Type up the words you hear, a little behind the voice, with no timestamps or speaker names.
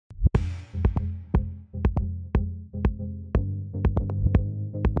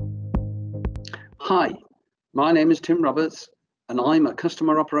Hi, my name is Tim Roberts, and I'm a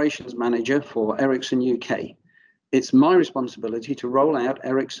Customer Operations Manager for Ericsson UK. It's my responsibility to roll out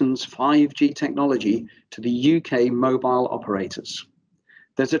Ericsson's 5G technology to the UK mobile operators.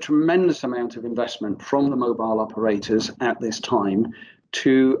 There's a tremendous amount of investment from the mobile operators at this time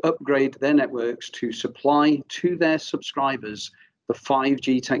to upgrade their networks to supply to their subscribers the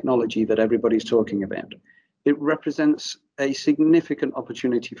 5G technology that everybody's talking about. It represents a significant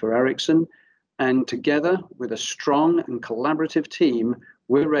opportunity for Ericsson, and together with a strong and collaborative team,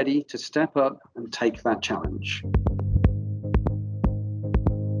 we're ready to step up and take that challenge.